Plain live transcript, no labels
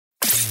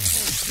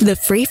The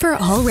Free for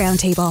All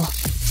Roundtable.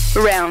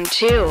 Round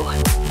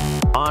 2.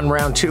 On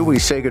round 2, we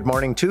say good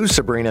morning to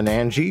Sabrina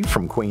Nanji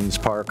from Queen's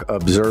Park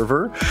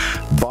Observer,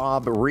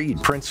 Bob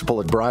Reid,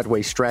 principal at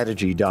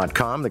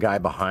BroadwayStrategy.com, the guy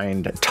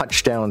behind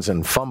Touchdowns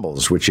and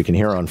Fumbles, which you can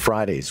hear on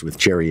Fridays with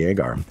Jerry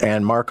Agar,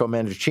 and Marco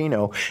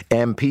Mendicino,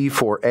 MP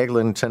for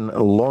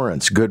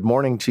Eglinton-Lawrence. Good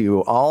morning to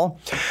you all.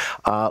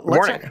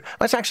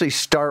 Let's actually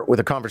start with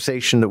a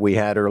conversation that we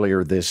had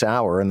earlier this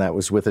hour, and that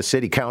was with a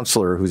city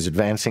councillor who's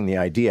advancing the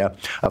idea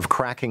of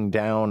cracking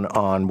down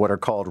on what are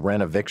called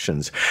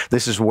renovictions.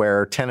 This is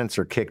where tenants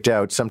are kicked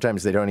out.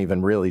 Sometimes they don't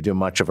even really do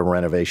much of a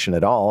renovation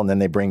at all, and then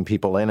they bring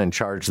people in and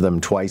charge them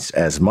twice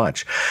as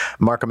much.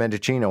 Marco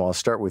Mendicino, I'll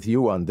start with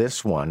you on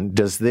this one.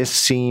 Does this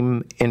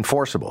seem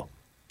enforceable?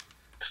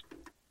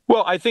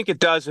 Well, I think it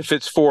does if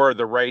it's for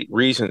the right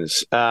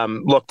reasons.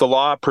 Look, the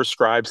law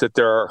prescribes that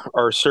there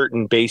are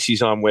certain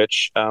bases on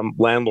which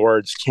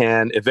landlords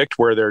can evict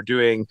where they're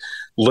doing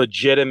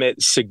legitimate,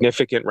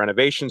 significant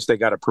renovations. They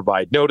got to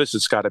provide notice.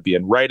 It's got to be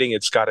in writing.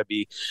 It's got to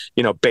be,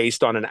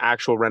 based on an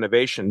actual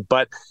renovation.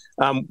 But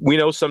we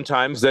know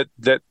sometimes that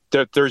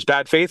there's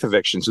bad faith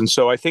evictions. And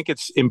so I think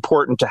it's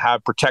important to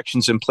have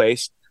protections in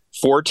place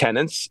for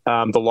tenants.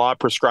 The law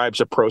prescribes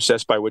a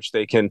process by which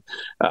they can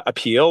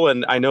appeal.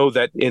 And I know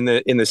that in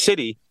the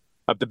city,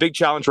 the big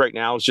challenge right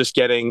now is just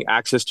getting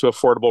access to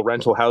affordable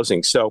rental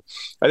housing. So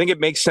I think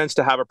it makes sense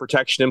to have a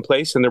protection in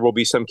place, and there will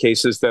be some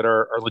cases that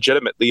are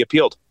legitimately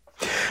appealed.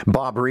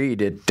 Bob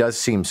Reid, it does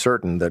seem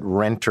certain that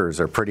renters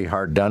are pretty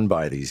hard done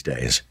by these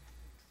days.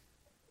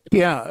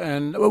 Yeah,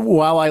 and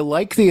while I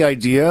like the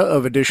idea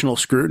of additional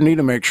scrutiny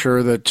to make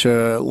sure that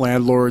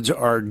landlords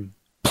are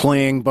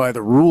playing by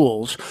the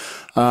rules,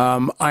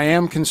 I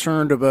am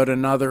concerned about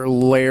another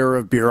layer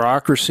of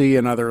bureaucracy,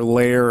 another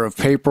layer of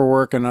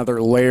paperwork,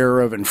 another layer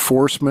of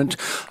enforcement,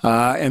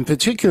 and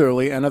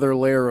particularly another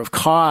layer of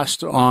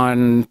cost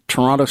on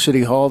Toronto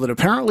City Hall that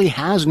apparently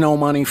has no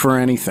money for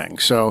anything.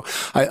 So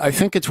I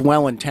think it's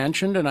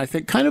well-intentioned, and I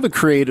think kind of a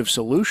creative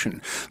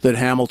solution that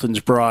Hamilton's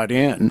brought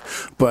in,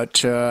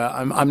 but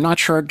I'm not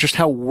sure just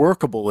how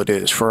workable it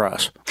is for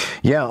us.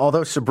 Yeah,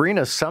 although,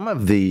 Sabrina, some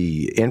of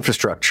the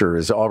infrastructure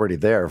is already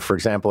there. For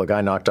example, a guy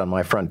knocked on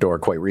my front door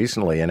quite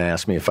recently and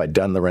asked me if I'd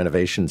done the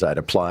renovations I'd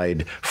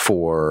applied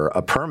for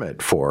a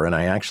permit for, and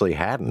I actually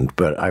hadn't,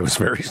 but I was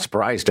very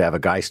surprised to have a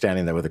guy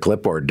standing there with a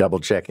clipboard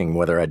double-checking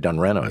whether I'd done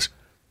renos.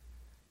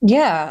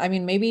 Yeah, I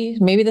mean,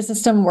 maybe the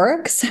system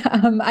works.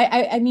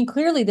 I mean,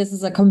 clearly this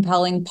is a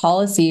compelling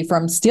policy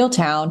from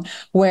Steeltown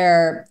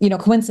where,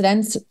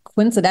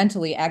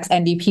 coincidentally,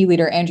 ex-NDP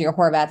leader Andrea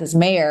Horwath is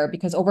mayor,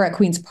 because over at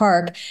Queen's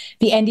Park,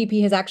 the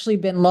NDP has actually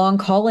been long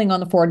calling on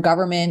the Ford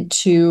government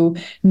to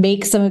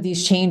make some of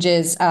these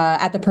changes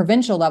at the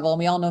provincial level. And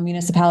we all know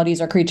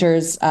municipalities are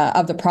creatures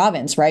of the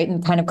province, right?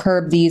 And kind of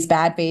curb these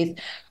bad faith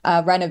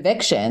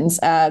renovictions.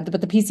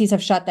 But the PCs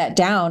have shut that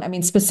down. I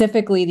mean,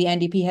 specifically, the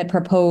NDP had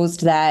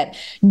proposed that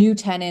new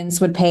tenants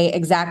would pay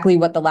exactly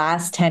what the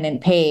last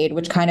tenant paid,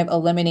 which kind of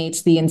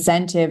eliminates the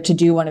incentive to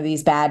do one of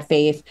these bad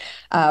faith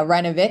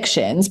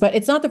renovictions. But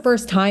it's not the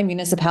first time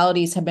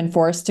municipalities have been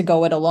forced to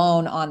go it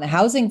alone on the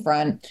housing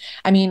front.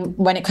 I mean,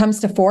 when it comes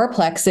to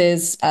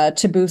fourplexes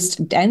to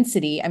boost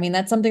density, I mean,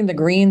 that's something the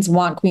Greens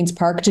want Queen's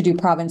Park to do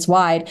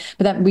province-wide,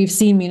 but that we've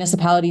seen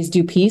municipalities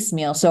do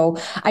piecemeal. So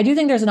I do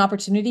think there's an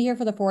opportunity here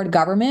for the Ford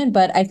government,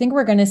 but I think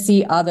we're going to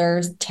see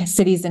other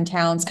cities and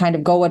towns kind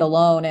of go it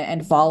alone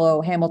and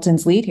follow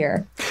Hamilton's lead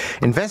here.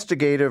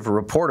 Investigative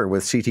reporter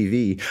with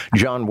CTV,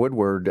 John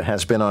Woodward,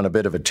 has been on a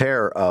bit of a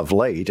tear of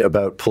late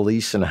about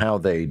police and how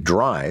they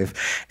drive.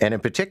 And in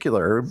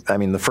particular, I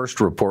mean, the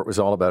first report was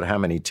all about how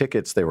many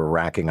tickets they were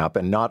racking up,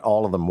 and not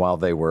all of them while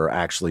they were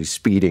actually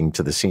speeding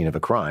to the scene of a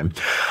crime.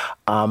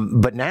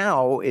 But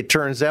now it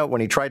turns out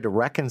when he tried to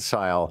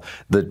reconcile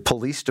the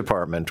police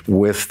department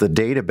with the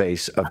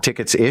database of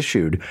tickets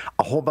issued,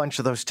 a whole bunch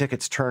of those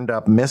tickets turned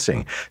up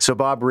missing. So,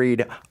 Bob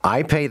Reid,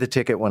 I pay the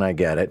ticket when I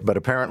get it, but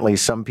apparently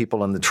some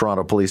people in the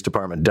Toronto Police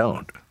Department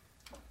don't.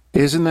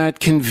 Isn't that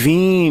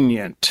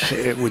convenient,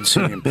 it would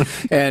seem,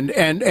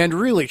 and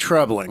really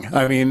troubling.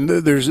 I mean,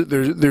 there's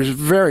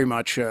very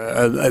much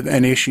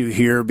an issue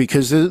here,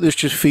 because this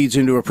just feeds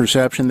into a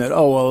perception that,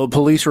 the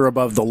police are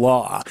above the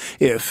law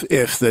if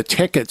the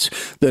tickets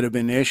that have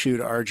been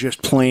issued are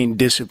just plain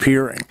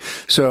disappearing.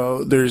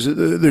 So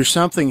there's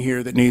something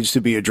here that needs to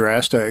be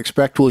addressed. I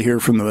expect we'll hear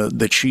from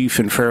the chief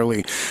in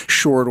fairly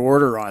short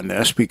order on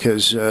this,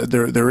 because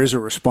there is a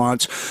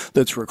response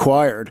that's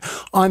required.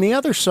 On the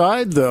other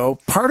side, though,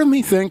 part of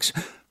me thinks,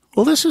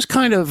 well, this is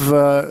kind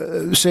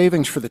of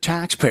savings for the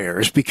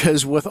taxpayers,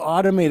 because with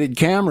automated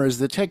cameras,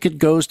 the ticket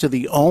goes to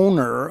the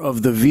owner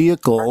of the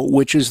vehicle,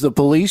 which is the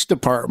police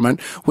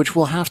department, which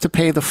will have to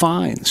pay the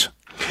fines.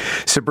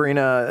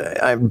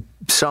 Sabrina,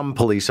 some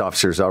police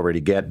officers already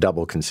get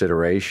double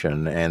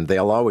consideration, and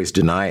they'll always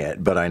deny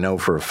it. But I know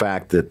for a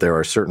fact that there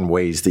are certain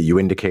ways that you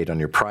indicate on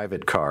your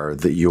private car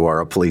that you are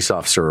a police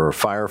officer or a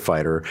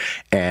firefighter,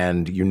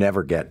 and you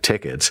never get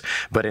tickets.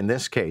 But in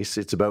this case,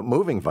 it's about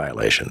moving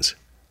violations.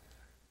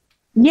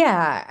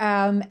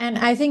 Yeah, and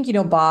I think,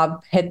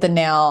 Bob hit the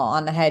nail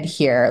on the head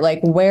here.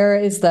 Like, where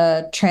is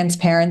the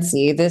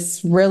transparency?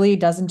 This really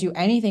doesn't do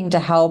anything to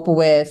help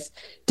with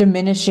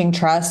diminishing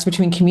trust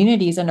between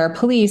communities and our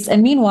police.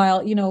 And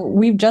meanwhile,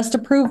 we've just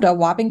approved a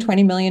whopping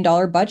 $20 million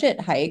budget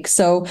hike.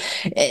 So,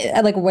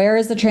 like, where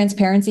is the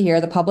transparency here?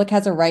 The public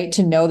has a right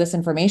to know this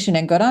information,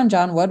 and good on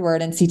John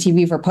Woodward and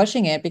CTV for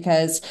pushing it,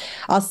 because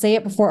I've said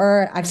it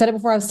before,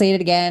 I'll say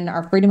it again.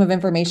 Our freedom of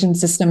information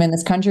system in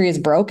this country is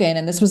broken.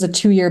 And this was a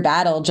 2-year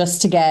battle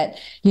just to get,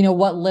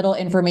 what little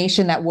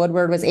information that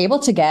Woodward was able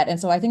to get. And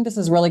so I think this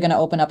is really going to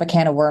open up a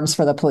can of worms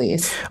for the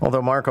police.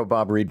 Although, Marco,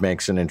 Bob Reid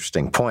makes an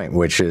interesting point,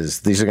 which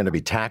is these are going to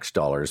be tax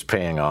dollars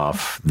paying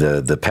off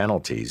the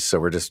penalties. So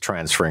we're just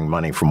transferring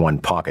money from one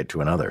pocket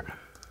to another.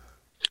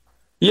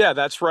 Yeah,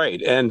 that's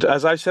right. And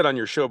as I said on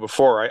your show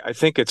before, I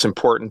think it's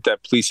important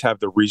that police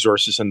have the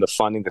resources and the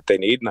funding that they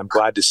need. And I'm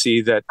glad to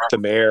see that the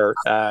mayor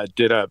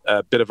did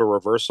a bit of a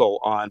reversal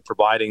on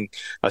providing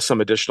some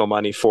additional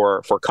money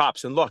for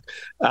cops. And look,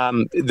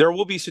 there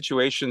will be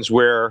situations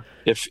where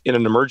if in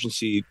an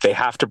emergency, they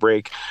have to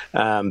break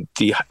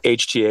the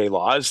HTA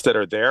laws that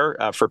are there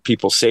for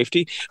people's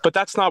safety. But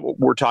that's not what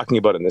we're talking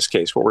about in this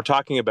case. What we're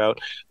talking about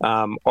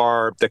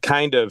are the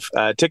kind of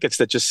tickets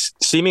that just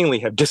seemingly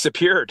have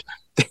disappeared.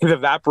 They've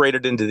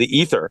evaporated into the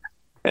ether.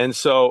 And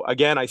so,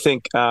 again, I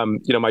think,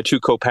 my two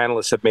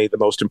co-panelists have made the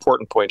most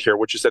important point here,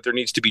 which is that there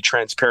needs to be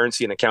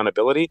transparency and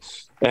accountability.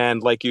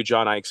 And like you,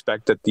 John, I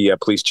expect that the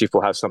police chief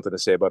will have something to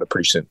say about it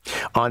pretty soon.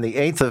 On the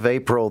 8th of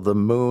April, the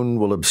moon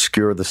will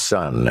obscure the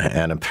sun,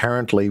 and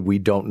apparently we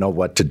don't know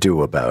what to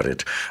do about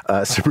it.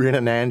 Sabrina,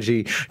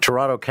 Nanji,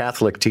 Toronto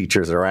Catholic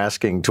teachers are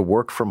asking to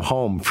work from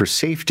home for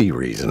safety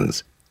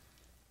reasons.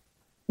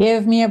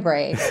 Give me a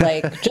break.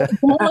 Like, just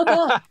don't look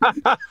up.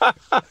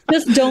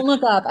 Just don't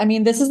look up. I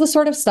mean, this is the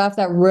sort of stuff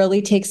that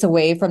really takes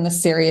away from the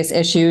serious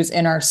issues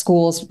in our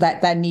schools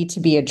that need to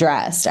be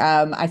addressed.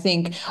 I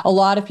think a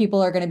lot of people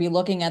are going to be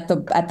looking at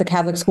the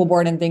Catholic School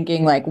Board and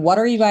thinking, like, what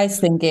are you guys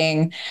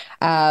thinking?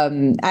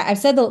 I've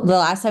said the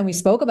last time we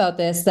spoke about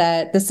this,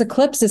 that this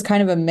eclipse is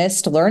kind of a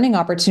missed learning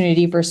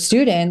opportunity for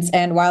students.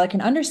 And while I can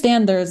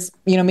understand there's,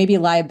 maybe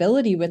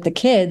liability with the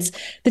kids,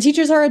 the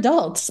teachers are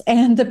adults,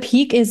 and the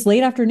peak is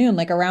late afternoon,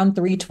 like around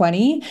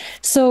 3:20.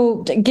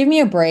 So give me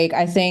a break.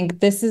 I think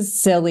this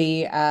is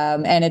silly,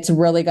 and it's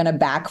really going to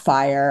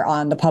backfire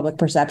on the public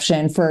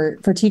perception for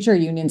teacher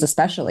unions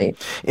especially.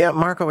 Yeah,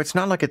 Marco, it's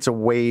not like it's a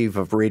wave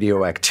of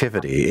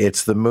radioactivity.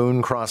 It's the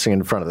moon crossing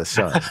in front of the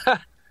sun.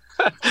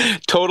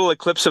 Total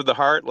eclipse of the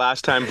heart,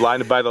 last time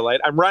blinded by the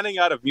light. I'm running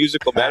out of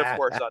musical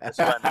metaphors on this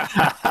one.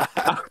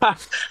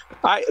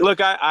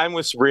 I'm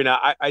with Sabrina.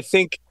 I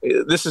think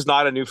this is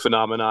not a new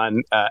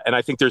phenomenon, and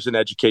I think there's an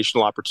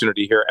educational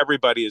opportunity here.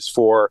 Everybody is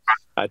for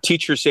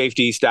teacher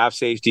safety, staff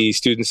safety,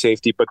 student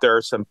safety, but there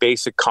are some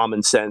basic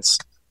common sense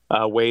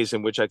ways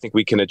in which I think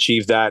we can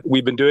achieve that.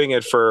 We've been doing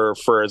it for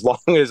as long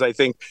as I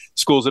think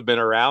schools have been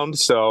around.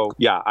 So,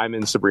 yeah, I'm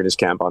in Sabrina's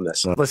camp on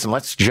this. Listen,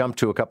 let's jump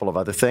to a couple of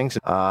other things.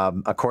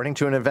 According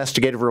to an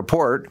investigative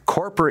report,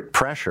 corporate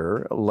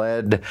pressure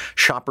led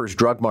Shoppers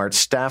Drug Mart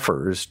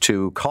staffers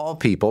to call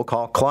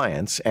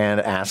clients, and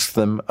ask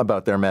them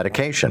about their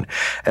medication.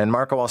 And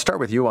Marco, I'll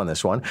start with you on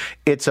this one.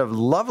 It's a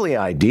lovely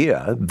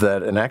idea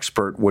that an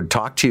expert would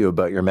talk to you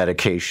about your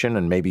medication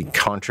and maybe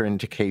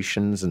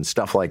contraindications and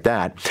stuff like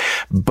that.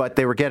 But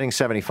they were getting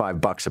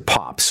 $75 a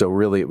pop. So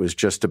really, it was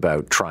just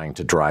about trying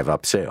to drive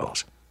up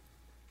sales.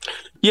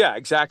 Yeah,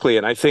 exactly.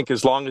 And I think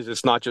as long as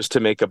it's not just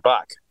to make a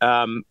buck.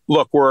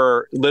 Look,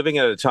 we're living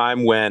at a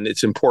time when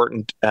it's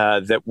important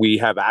that we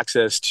have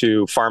access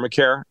to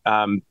pharmacare.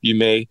 You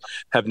may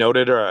have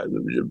noted a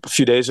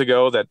few days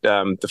ago that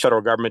the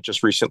federal government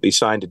just recently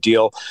signed a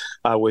deal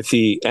with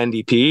the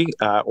NDP,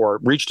 or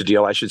reached a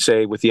deal, I should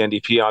say, with the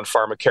NDP on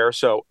pharmacare.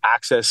 So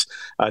access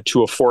to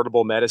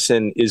affordable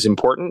medicine is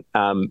important,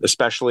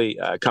 especially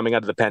coming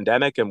out of the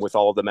pandemic and with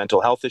all of the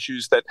mental health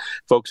issues that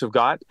folks have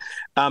got.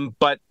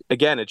 But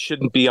again, it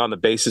shouldn't be on the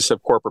basis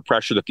of corporate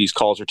pressure that these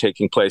calls are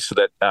taking place, so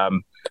that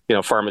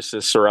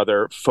pharmacists or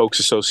other folks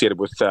associated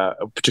with a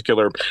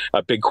particular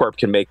big corp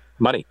can make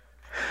money.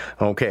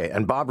 Okay,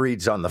 and Bob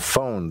Reid's on the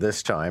phone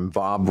this time.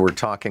 Bob, we're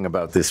talking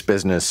about this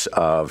business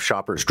of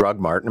Shoppers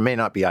Drug Mart, and it may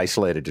not be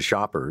isolated to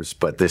Shoppers,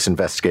 but this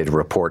investigative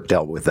report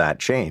dealt with that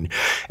chain.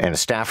 And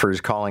staffers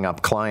calling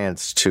up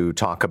clients to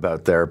talk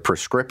about their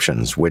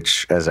prescriptions,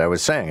 which, as I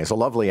was saying, is a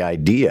lovely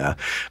idea,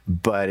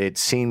 but it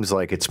seems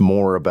like it's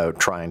more about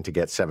trying to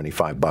get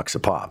 $75 a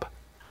pop.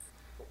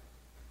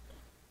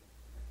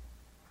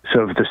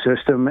 Of the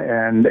system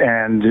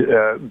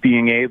and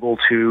being able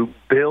to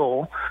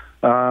bill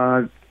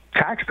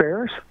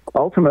taxpayers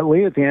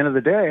ultimately at the end of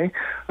the day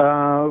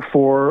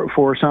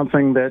for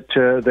something that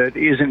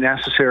isn't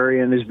necessary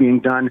and is being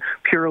done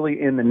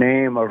purely in the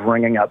name of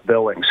ringing up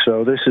billings.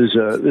 So this is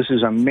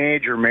a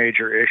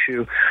major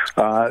issue,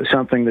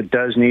 something that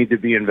does need to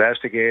be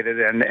investigated,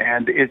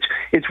 and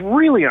it's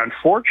really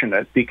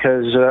unfortunate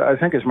because I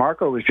think, as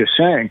Marco was just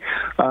saying,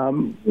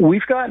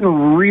 we've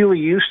gotten really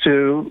used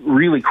to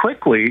really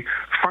quickly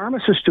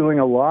pharmacists doing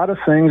a lot of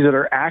things that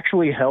are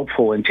actually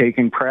helpful in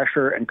taking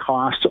pressure and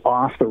costs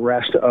off the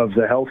rest of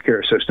the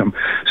healthcare system.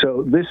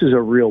 So this is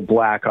a real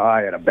black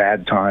eye at a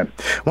bad time.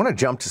 I want to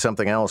jump to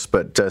something else,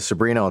 but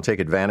Sabrina, I'll take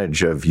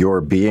advantage of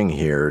your being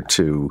here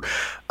to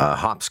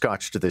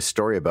hopscotch to this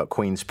story about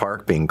Queen's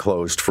Park being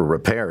closed for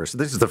repairs.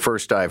 This is the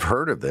first I've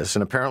heard of this,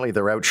 and apparently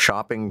they're out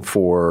shopping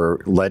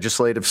for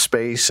legislative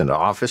space and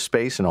office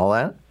space and all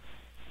that?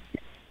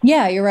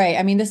 Yeah, you're right.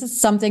 I mean, this is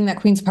something that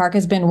Queen's Park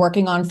has been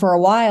working on for a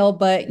while,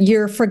 but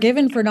you're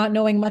forgiven for not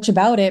knowing much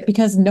about it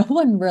because no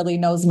one really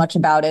knows much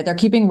about it. They're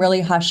keeping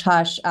really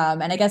hush-hush.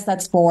 And I guess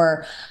that's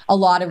for a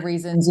lot of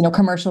reasons,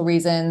 commercial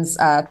reasons,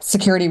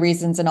 security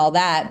reasons and all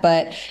that.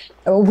 But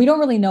we don't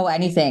really know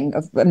anything,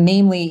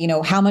 namely,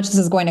 how much this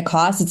is going to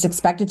cost. It's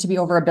expected to be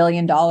over $1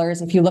 billion.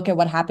 If you look at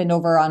what happened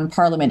over on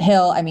Parliament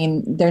Hill, I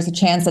mean, there's a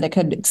chance that it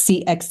could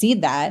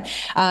exceed that.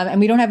 And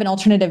we don't have an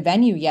alternative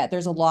venue yet.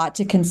 There's a lot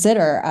to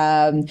consider.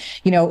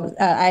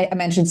 I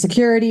mentioned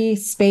security,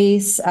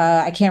 space.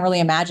 I can't really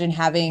imagine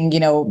having,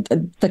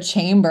 the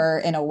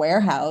chamber in a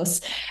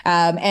warehouse.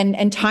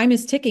 And time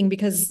is ticking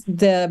because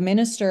the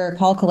minister,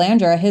 Paul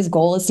Calandra, his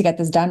goal is to get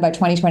this done by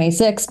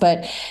 2026.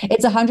 But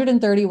it's a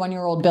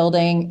 131-year-old building.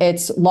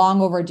 It's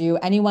long overdue.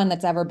 Anyone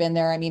that's ever been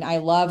there, I mean, I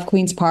love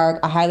Queen's Park.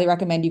 I highly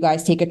recommend you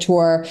guys take a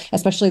tour,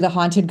 especially the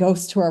haunted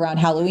ghost tour around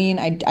Halloween.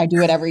 I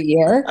do it every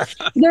year.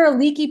 There are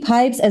leaky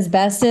pipes,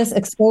 asbestos,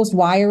 exposed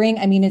wiring.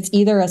 I mean, it's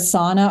either a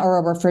sauna or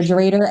a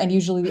refrigerator, and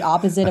usually the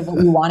opposite of what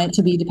we want it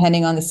to be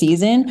depending on the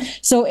season.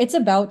 So it's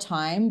about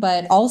time.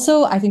 But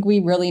also, I think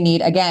we really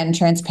need, again,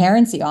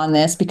 transparency on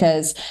this,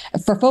 because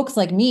for folks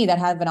like me that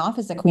have an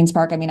office at Queen's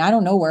Park, I mean, I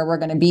don't know where we're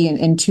going to be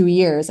in 2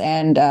 years,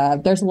 and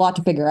there's a lot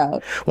to figure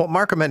out. Well,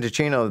 Marco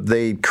Mendicino,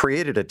 they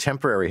created a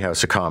temporary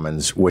House of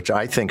Commons, which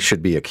I think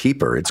should be a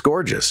keeper. It's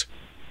gorgeous.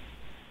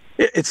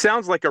 It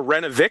sounds like a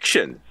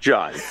renoviction,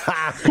 John.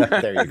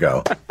 There you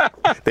go.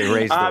 They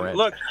raised the rent.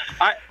 Look,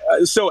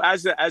 so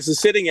as a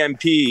sitting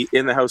MP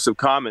in the House of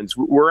Commons,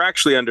 we're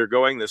actually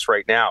undergoing this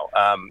right now.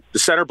 The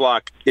center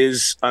block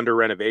is under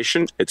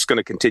renovation. It's going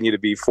to continue to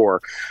be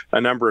for a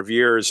number of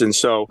years. And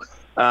so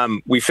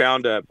we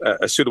found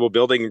a suitable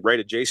building right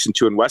adjacent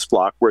to in West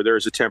Block where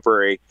there's a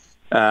temporary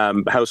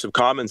House of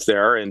Commons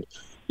there. And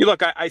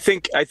look, I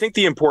think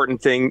the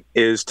important thing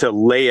is to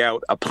lay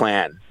out a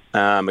plan.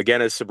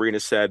 Again, as Sabrina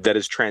said, that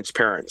is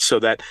transparent so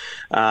that,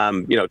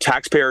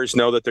 taxpayers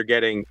know that they're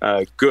getting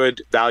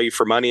good value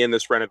for money in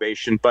this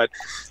renovation. But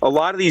a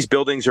lot of these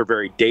buildings are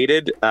very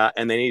dated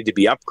and they need to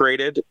be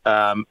upgraded.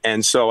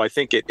 And so I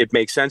think it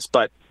makes sense.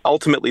 But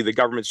ultimately, the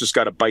government's just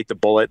got to bite the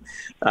bullet,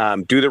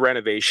 do the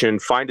renovation,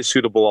 find a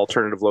suitable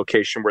alternative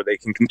location where they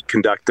can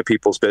conduct the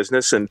people's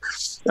business. And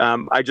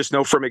I just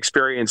know from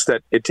experience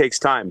that it takes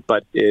time,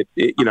 but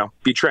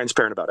be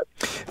transparent about it.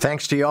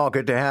 Thanks to you all.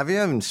 Good to have you.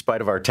 In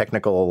spite of our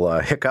technical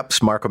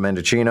hiccups, Marco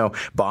Mendicino,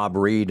 Bob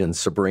Reid, and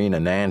Sabrina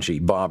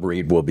Nanji. Bob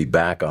Reid will be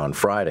back on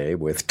Friday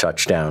with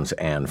touchdowns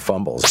and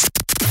fumbles.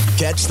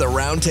 Catch the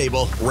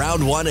Roundtable,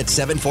 Round 1 at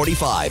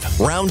 7:45,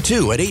 Round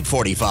 2 at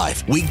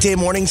 8:45. Weekday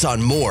mornings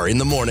on More in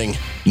the Morning.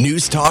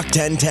 News Talk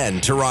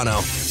 1010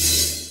 Toronto.